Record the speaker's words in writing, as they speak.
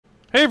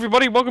Hey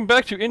everybody, welcome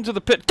back to Into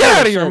the Pit. Get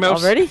out of here,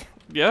 mouse! Already?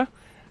 Yeah?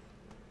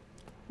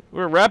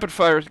 We're going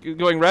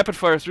rapid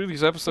fire through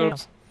these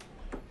episodes.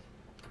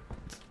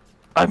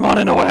 I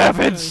wanna know what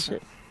happens!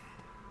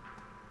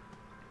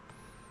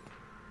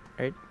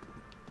 Right.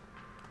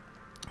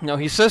 No,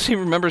 he says he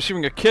remembers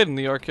seeing a kid in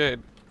the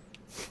arcade.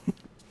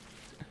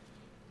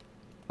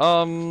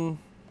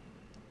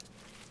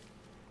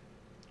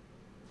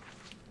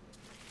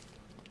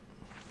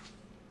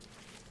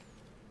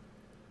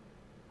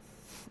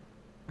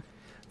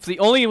 It's the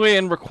only way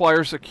in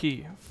requires a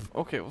key.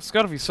 Okay, well, it's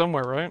gotta be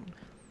somewhere, right?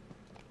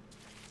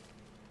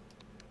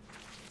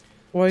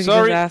 Or you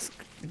Sorry, can just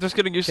ask just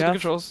getting used to the Jeff?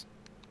 controls.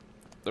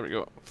 There we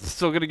go.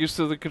 Still getting used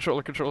to the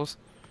controller controls.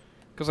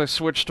 Because I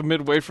switched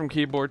midway from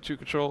keyboard to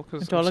control.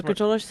 controller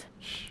controllers.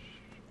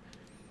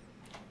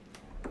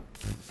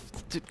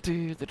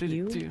 You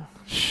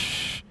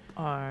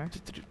Are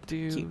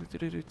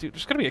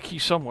There's gotta be a key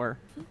somewhere.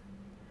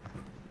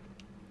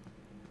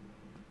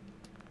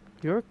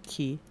 your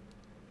key.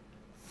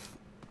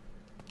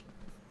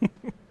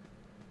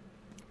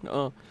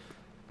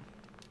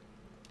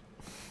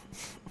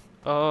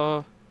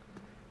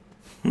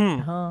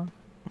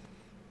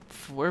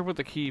 Where would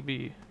the key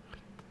be?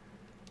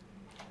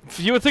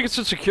 You would think it's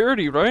in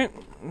security, right?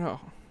 No.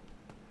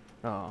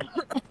 Oh.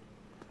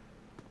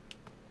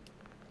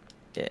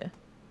 Yeah.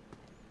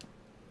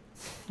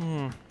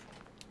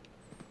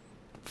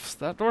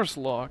 That door's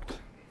locked.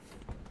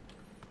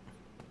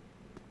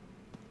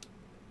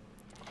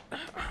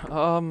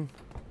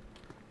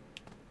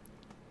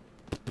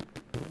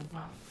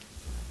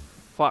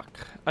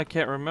 Fuck. I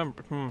can't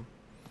remember.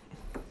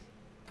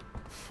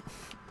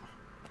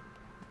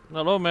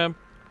 Hello, ma'am.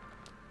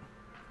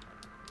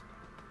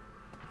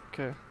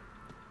 Okay.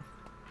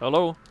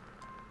 Hello.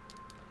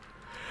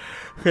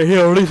 Okay, he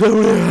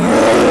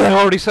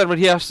already said what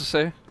he has to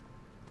say.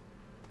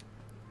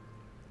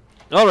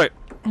 Alright.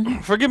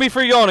 Forgive me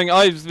for yawning.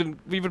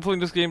 We've been playing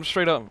this game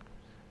straight up.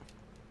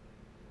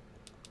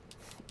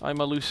 I'm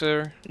a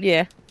loser.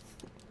 Yeah.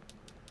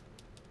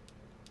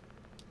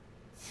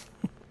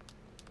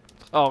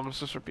 Oh, this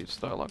just repeats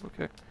dialogue,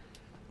 okay.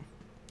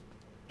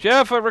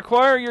 Jeff, I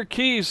require your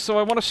keys, so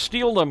I want to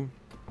steal them.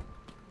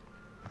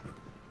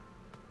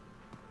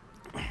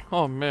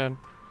 Oh, man.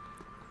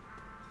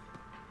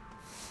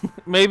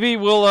 Maybe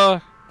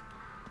we'll,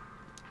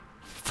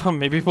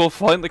 maybe we'll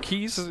find the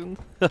keys and...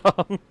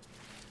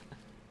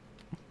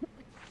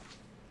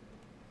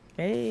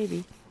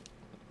 Maybe.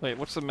 Wait,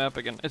 what's the map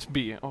again? It's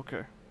B,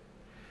 okay.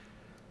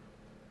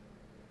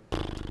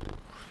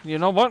 You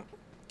know what?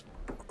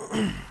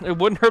 It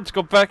wouldn't hurt to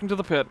go back into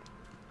the pit.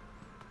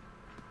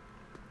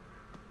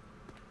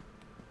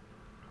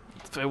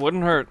 It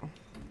wouldn't hurt.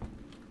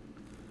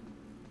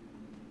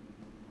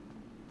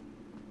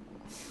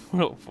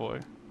 Oh boy.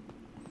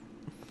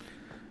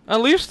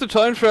 At least the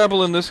time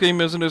travel in this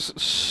game isn't as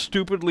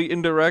stupidly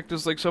indirect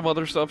as like some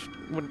other stuff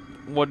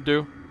would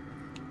do.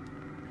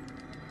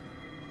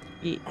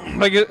 Yeah.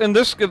 Like in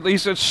this, at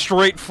least it's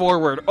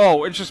straightforward.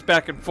 Oh, it's just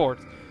back and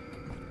forth.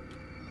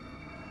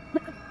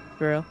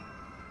 Girl.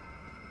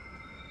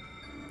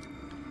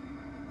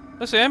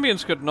 This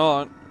ambience could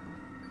not.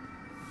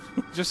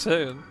 Just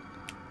saying.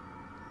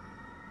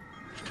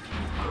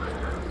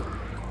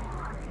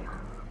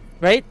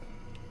 Right?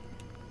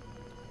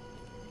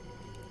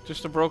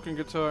 Just a broken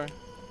guitar.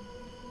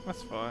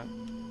 That's fine.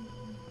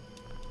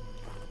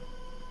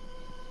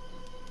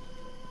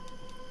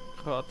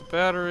 Call out the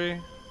battery.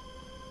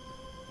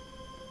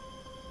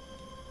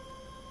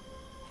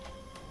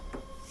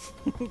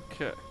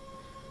 Okay.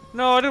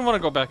 No, I didn't want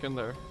to go back in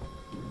there.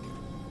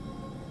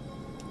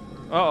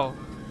 Uh-oh.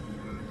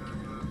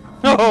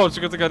 Oh, it's a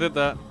good thing I did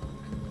that.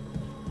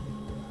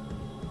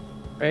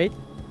 Right?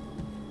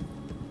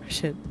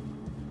 Shit.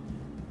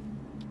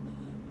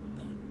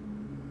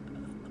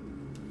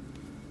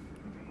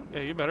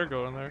 Yeah, you better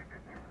go in there.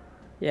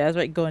 Yeah, that's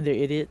right. Go in there,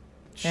 idiot.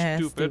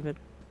 Stupid.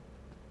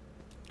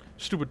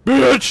 Stupid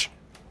bitch!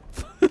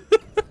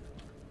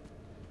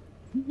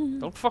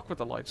 Don't fuck with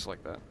the lights like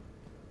that.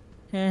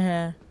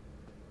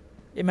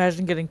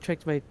 Imagine getting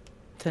tricked by a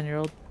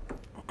 10-year-old.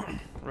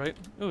 Right?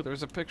 Ooh,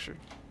 there's a picture.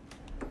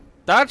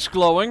 That's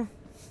glowing!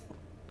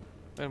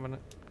 Wait a minute.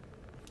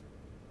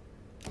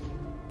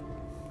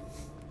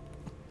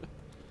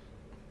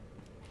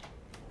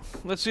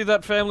 Let's see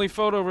that family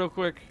photo real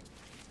quick.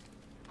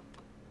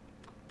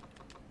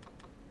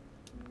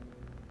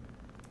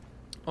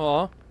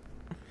 Aw.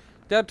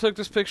 Dad took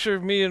this picture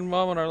of me and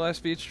Mom on our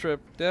last beach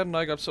trip. Dad and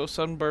I got so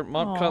sunburnt,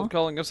 Mom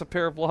calling us a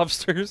pair of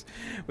lobsters.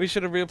 We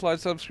should have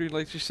reapplied sunscreen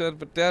like she said,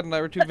 but Dad and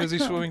I were too busy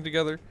swimming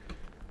together.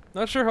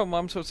 Not sure how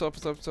Mom puts up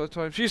with that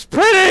time. She's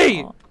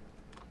pretty! Aww.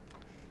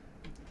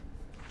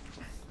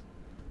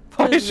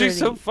 Why is she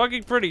so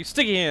fucking pretty?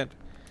 Sticky hand!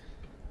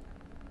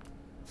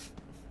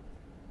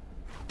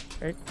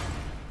 Right?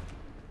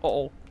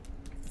 Uh-oh.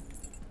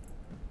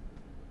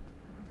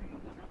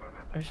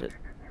 Oh shit.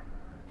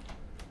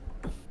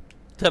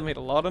 That made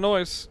a lot of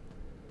noise.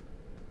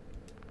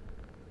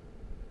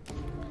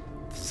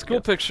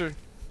 School picture.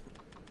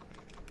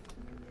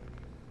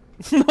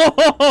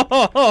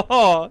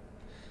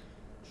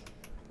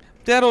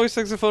 Dad always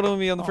takes a photo of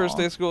me on the first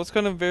day of school. It's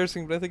kind of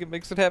embarrassing, but I think it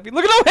makes it happy.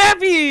 Look at how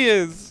happy he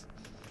is!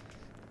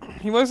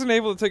 He wasn't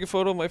able to take a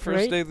photo of my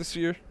first day this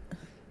year.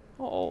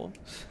 Oh.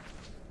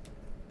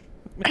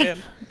 Man.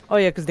 Oh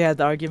yeah, because they had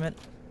the argument.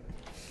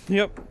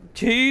 Yep.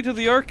 Key to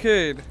the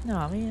arcade.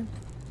 Aw, man.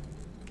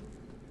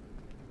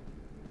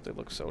 They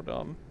look so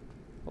dumb.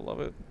 I love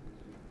it.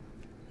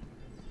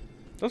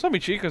 Don't tell me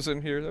Chica's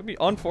in here. That'd be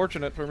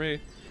unfortunate for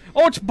me.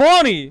 Oh, it's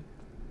Bonnie!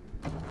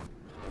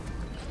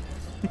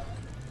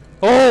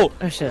 Oh!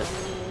 Oh shit.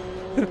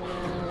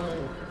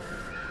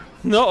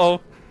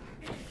 No-oh.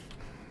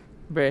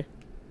 Bruh.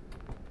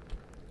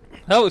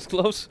 That was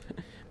close.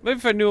 Maybe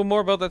if I knew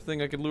more about that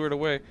thing, I could lure it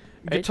away.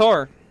 Right.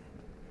 Guitar.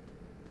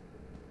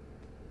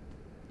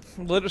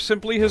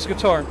 Simply his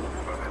guitar.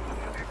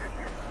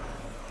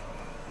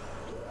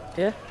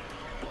 Yeah.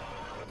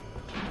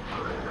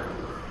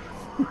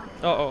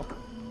 Uh-oh.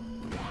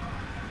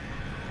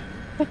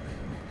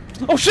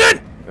 Oh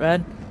shit!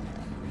 Run.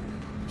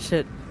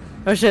 Shit.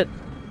 Oh shit.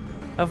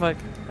 Oh fuck.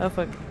 Oh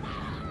fuck.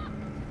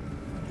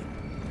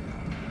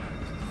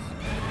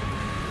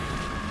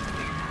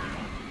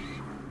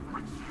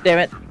 Damn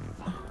it.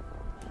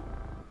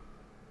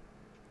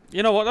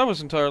 You know what? That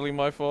was entirely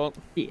my fault.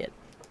 Shit.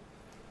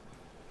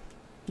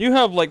 You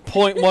have like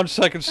 0.1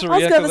 seconds to I was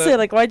react to gonna that. say,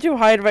 like, why'd you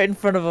hide right in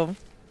front of him?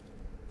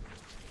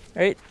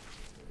 Right?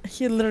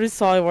 He literally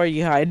saw where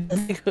you hide.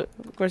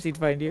 Of course he'd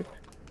find you.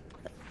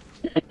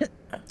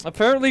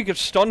 Apparently you could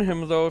stun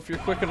him though if you're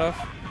quick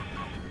enough.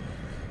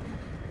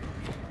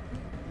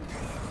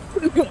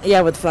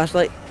 Yeah, with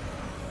flashlight.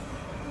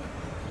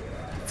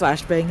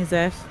 Flashbang his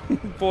ass.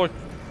 Boy.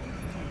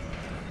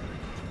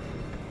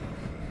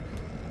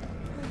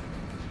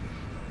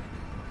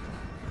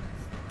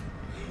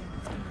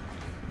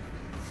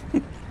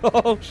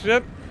 Oh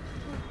shit.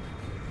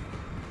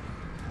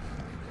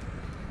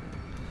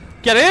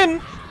 Get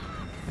in!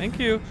 Thank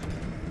you.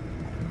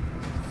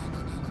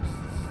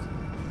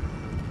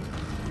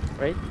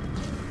 Right?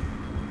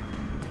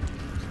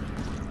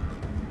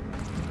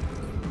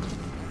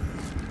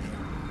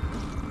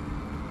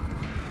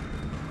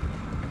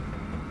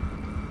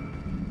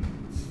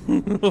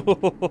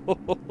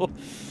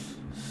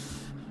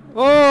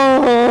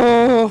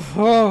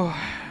 Oh.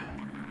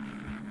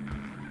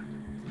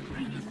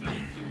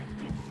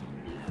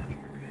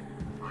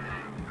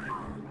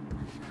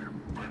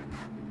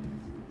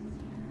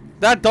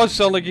 That does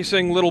sound like he's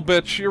saying little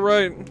bitch, you're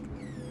right.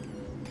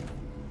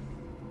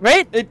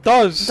 Right? It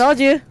does. Told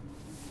you.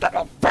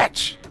 Little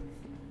bitch!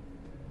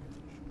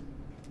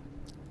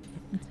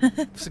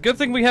 It's a good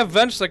thing we have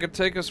vents that could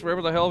take us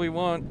wherever the hell we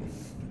want.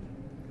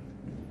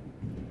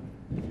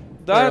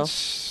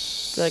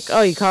 That's... Like,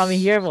 oh, you caught me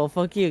here? Well,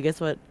 fuck you.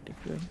 Guess what?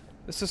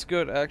 This is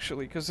good,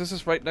 actually, because this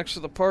is right next to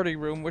the party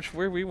room,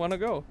 where we want to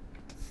go.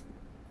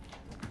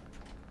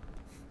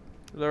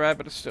 The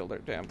rabbit is still there,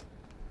 damn.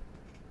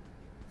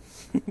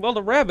 Well,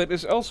 the rabbit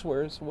is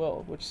elsewhere as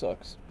well, which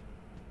sucks.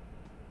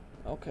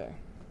 Okay.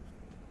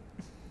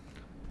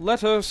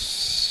 Let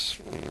us...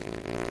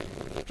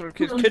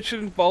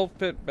 Kitchen, ball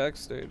pit,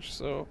 backstage,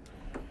 so...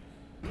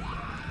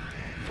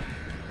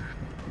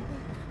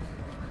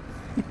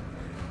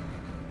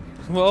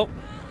 Well...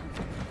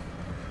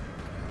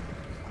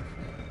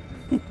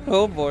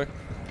 Oh boy.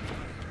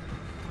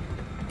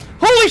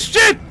 Holy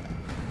shit!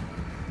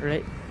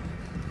 Right?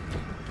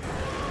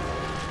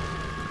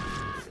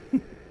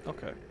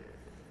 Okay.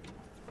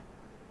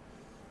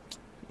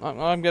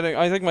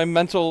 I think my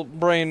mental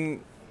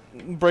brainities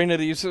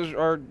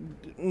are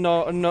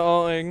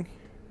gnawing.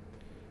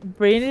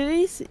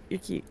 Brainities? You're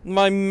cute.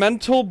 My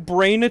mental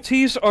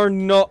brainities are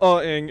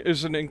gnawing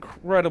is an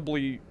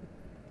incredibly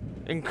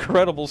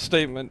incredible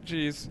statement.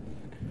 Jeez.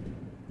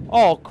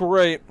 Oh,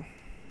 great.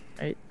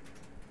 Right.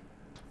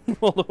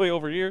 All the way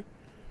over here.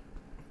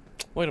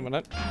 Wait a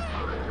minute.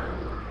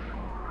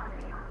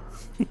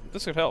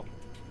 This could help.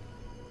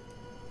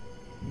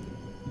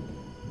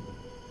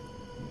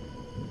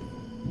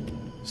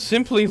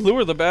 Simply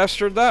lure the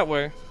bastard that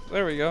way.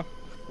 There we go.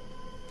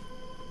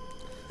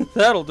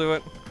 That'll do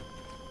it.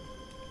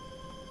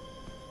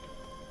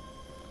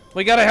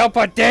 We gotta help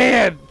our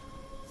dad!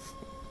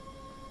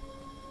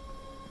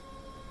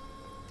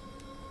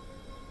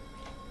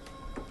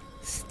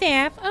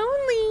 Staff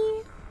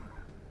only.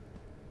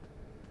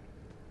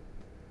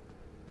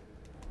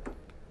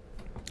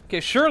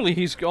 Okay, surely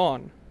he's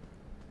gone.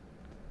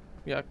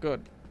 Yeah,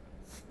 good.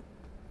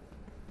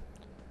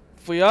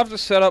 If we have to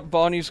set up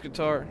Bonnie's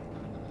guitar.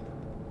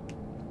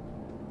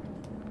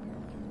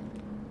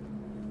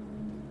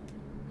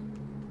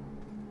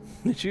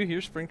 Did you hear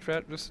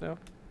Springtrap just now?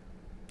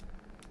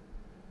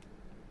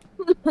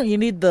 You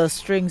need the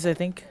strings, I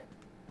think,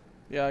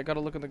 Yeah, I gotta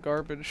look in the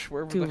garbage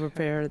wherever to the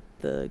repair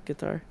the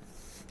guitar.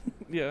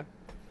 Yeah.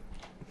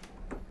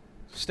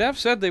 Staff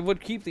said they would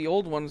keep the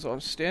old ones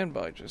on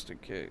standby just in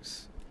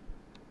case.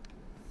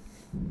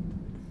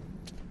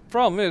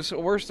 Problem is,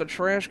 where's the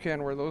trash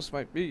can where those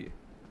might be?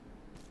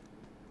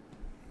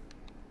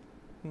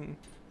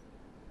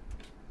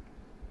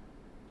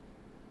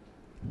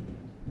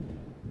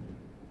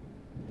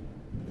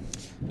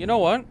 You know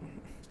what?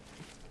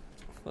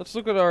 Let's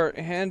look at our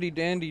handy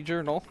dandy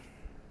journal.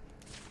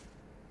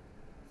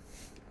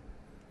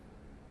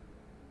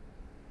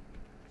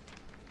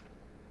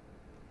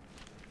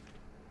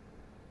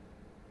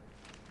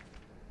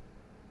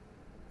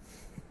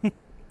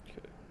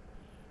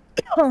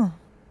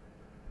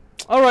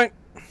 Alright.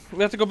 We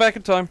have to go back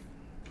in time.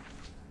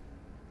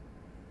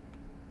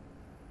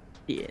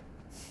 Yeah.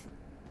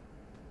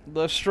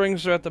 The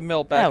strings are at the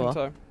mill back in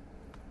time.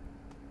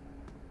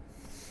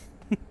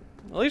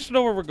 At least we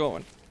know where we're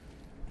going.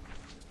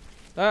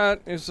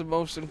 That is the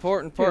most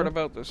important part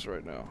about this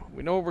right now.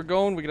 We know where we're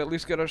going, we can at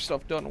least get our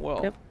stuff done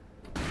well. Yep.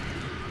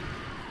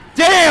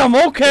 Damn,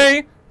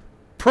 okay!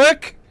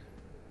 Prick!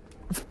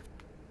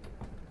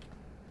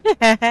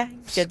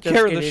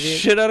 Scaring the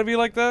shit out of me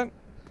like that?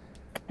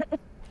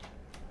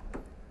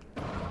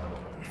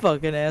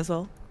 Fucking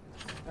asshole.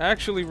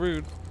 Actually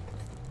rude.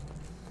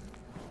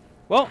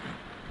 Well,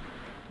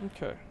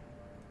 okay.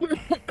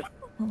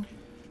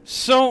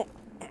 So,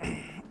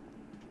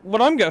 what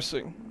I'm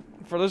guessing,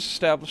 for this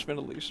establishment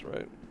at least,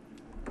 right?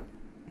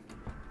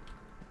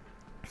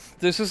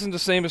 This isn't the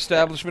same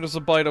establishment as a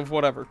bite of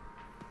whatever.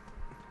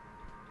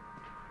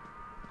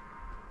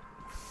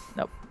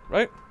 Nope.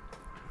 Right?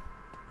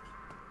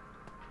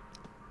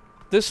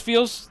 This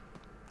feels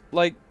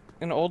like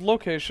an old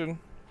location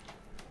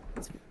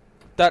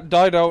that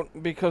died out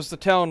because the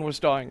town was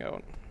dying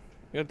out.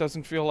 It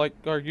doesn't feel like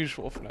our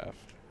usual FNAF.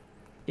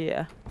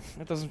 Yeah.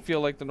 It doesn't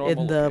feel like the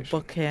normal in the location.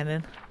 book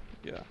canon.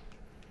 Yeah.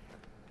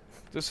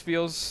 This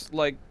feels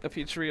like a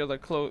pizzeria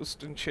that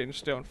closed and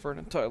changed down for an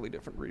entirely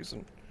different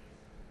reason.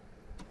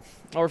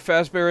 Or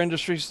Fazbear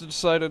Industries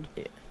decided,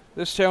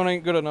 this town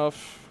ain't good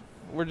enough.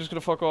 We're just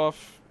gonna fuck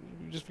off.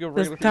 Just be a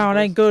regular This town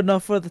ain't good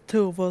enough for the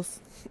two of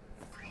us.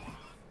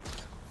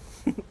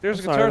 There's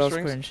I'm guitar sorry,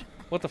 strings. Cringe.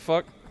 What the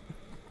fuck?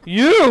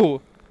 You!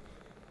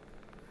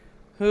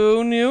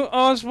 Who knew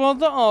Oswald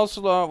the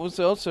Ocelot was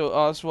also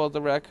Oswald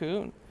the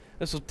Raccoon?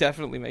 This will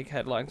definitely make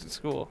headlines at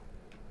school.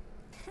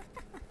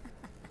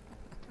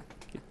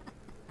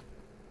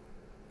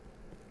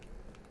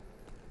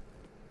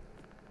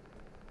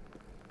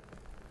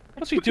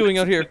 What's he doing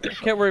out here?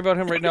 Can't worry about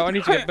him right now. I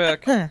need to get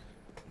back.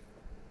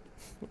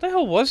 What the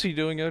hell was he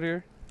doing out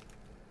here?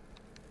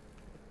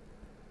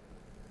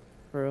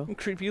 Bro.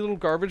 Creepy little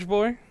garbage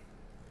boy.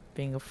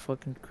 Being a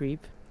fucking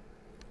creep.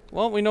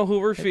 Well, we know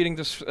who we're feeding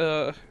this,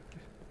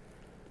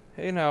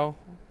 Hey now.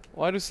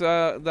 Why does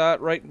that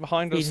right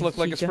behind us look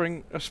like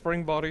a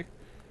spring body?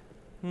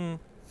 Hmm.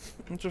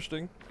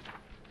 Interesting.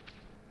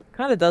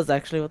 Kinda does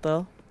actually, what the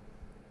hell?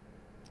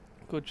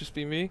 Could just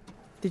be me.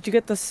 Did you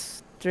get the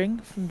string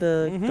from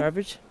the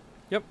garbage?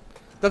 Yep.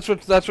 That's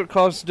what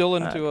caused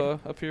Dylan to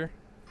appear.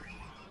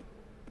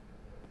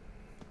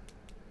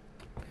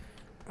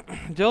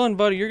 Dylan,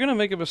 buddy, you're gonna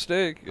make a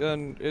mistake,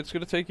 and it's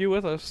gonna take you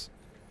with us.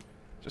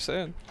 Just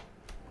saying.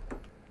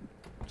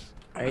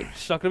 Right.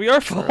 It's not gonna be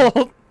our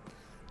fault.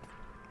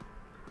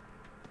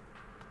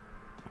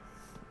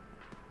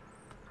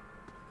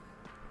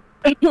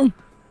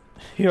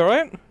 You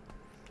alright?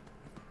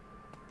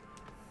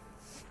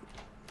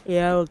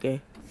 Yeah,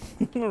 okay.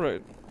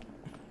 Alright.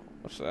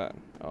 What's that?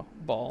 Oh,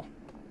 ball.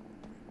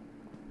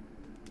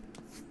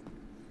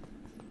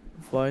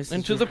 Voice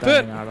Into the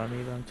pit! Out on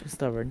me, but I'm too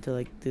stubborn to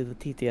like do the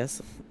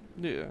TTS.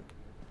 Yeah.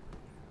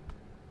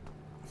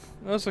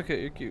 That's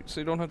okay, you're cute, so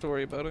you don't have to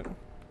worry about it.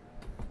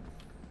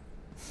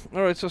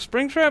 Alright, so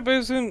Springtrap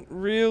isn't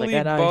really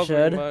like,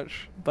 bothering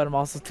much. But I'm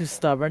also too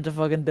stubborn to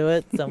fucking do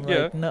it, so I'm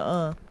like,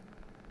 nuh-uh.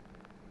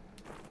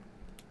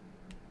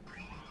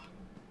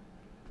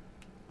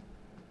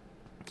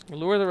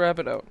 Lure the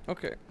rabbit out.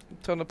 Okay.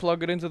 Time to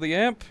plug it into the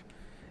amp.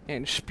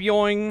 And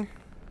spewing.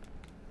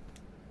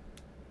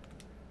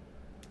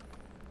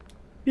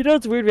 You know,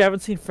 it's weird we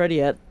haven't seen Freddy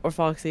yet. Or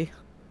Foxy.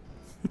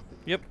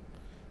 Yep.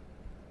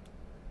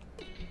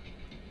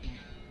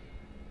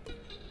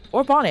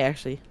 Or Bonnie,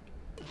 actually.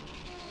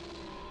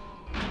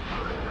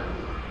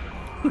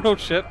 Oh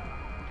shit.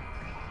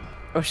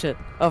 Oh shit.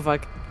 Oh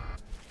fuck.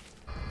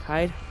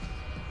 Hide.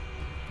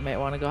 Might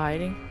want to go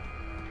hiding.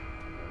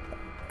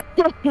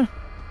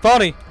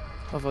 Bonnie!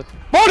 Oh fuck.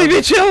 Bonnie,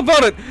 be chill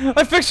about it!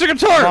 I fixed your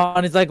guitar!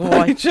 Bonnie's like,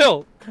 why?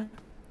 Chill!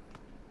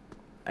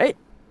 Hey!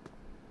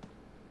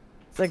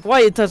 It's like,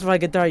 why you touch my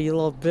guitar, you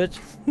little bitch?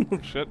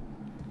 Oh shit.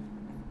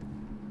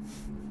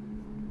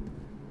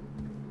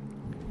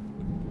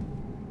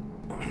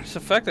 It's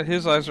the fact that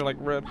his eyes are like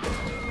red.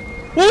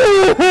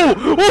 Woo!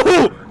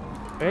 Woo!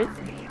 Right?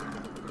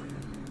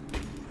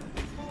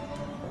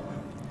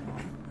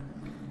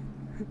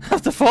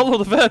 Have to follow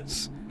the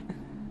vents.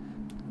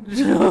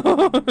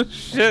 Oh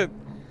shit.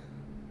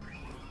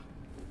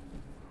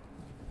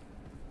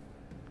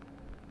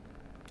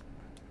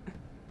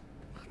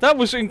 That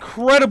was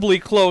incredibly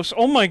close.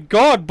 Oh my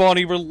god,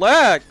 Bonnie,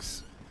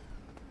 relax.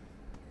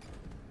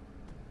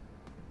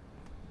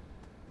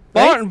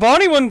 Right?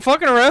 Bonnie wasn't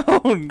fucking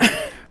around.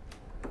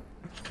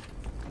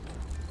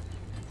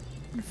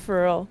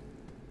 For real.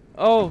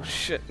 Oh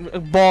shit.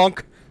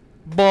 Bonk.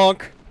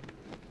 Bonk.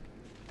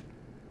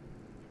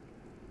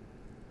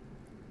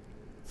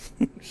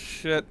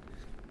 Shit.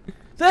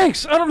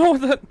 Thanks! I don't know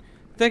what that...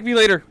 Thank me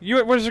later.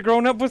 Where's it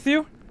grown up with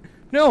you?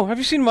 No, have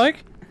you seen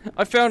Mike?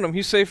 I found him.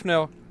 He's safe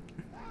now.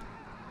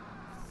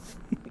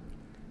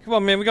 Come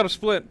on, man. We gotta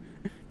split.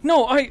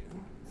 No,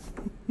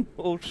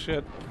 Oh,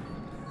 shit.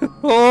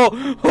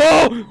 Oh!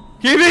 Oh!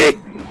 Kiwi!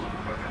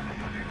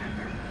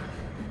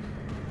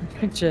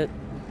 Good shit.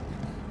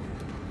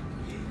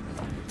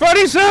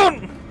 Friday's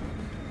out!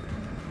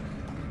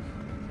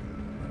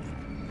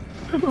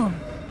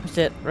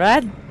 Shit.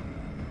 Rad?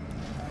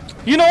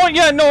 You know what?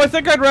 Yeah, no, I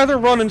think I'd rather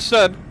run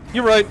instead.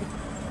 You're right.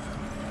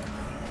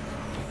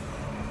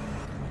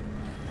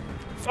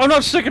 I'm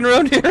not sticking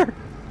around here.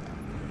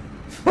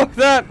 Fuck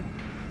that.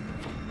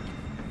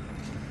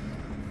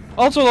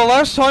 Also, the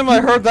last time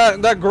I heard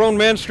that grown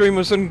man scream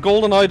was in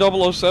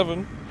GoldenEye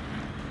 007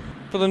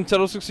 for the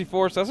Nintendo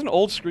 64. So that's an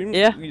old scream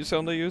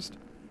sound they used.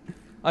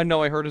 I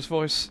know I heard his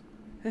voice.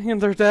 And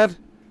they're dead.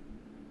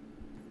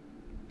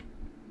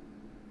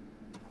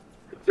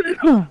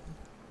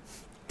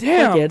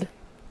 Damn. Poor kid.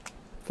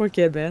 Poor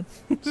kid, man.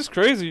 This is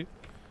crazy.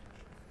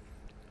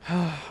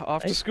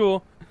 Off to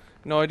school.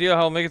 No idea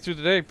how I'll make it through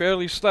the day.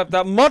 Barely slept.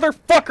 That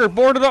motherfucker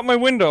boarded up my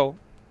window.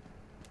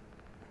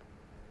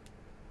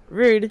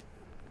 Rude.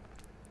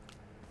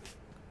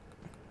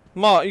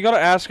 Ma, you gotta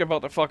ask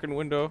about the fucking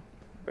window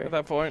at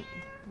that point.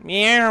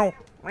 Meow.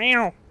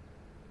 Meow.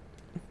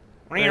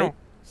 Meow.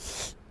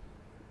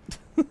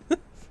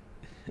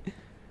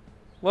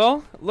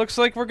 Well, looks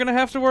like we're gonna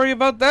have to worry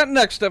about that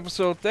next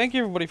episode. Thank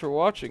you everybody for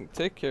watching.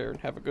 Take care and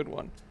have a good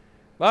one.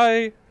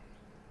 Bye.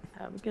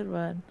 Have a good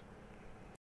one.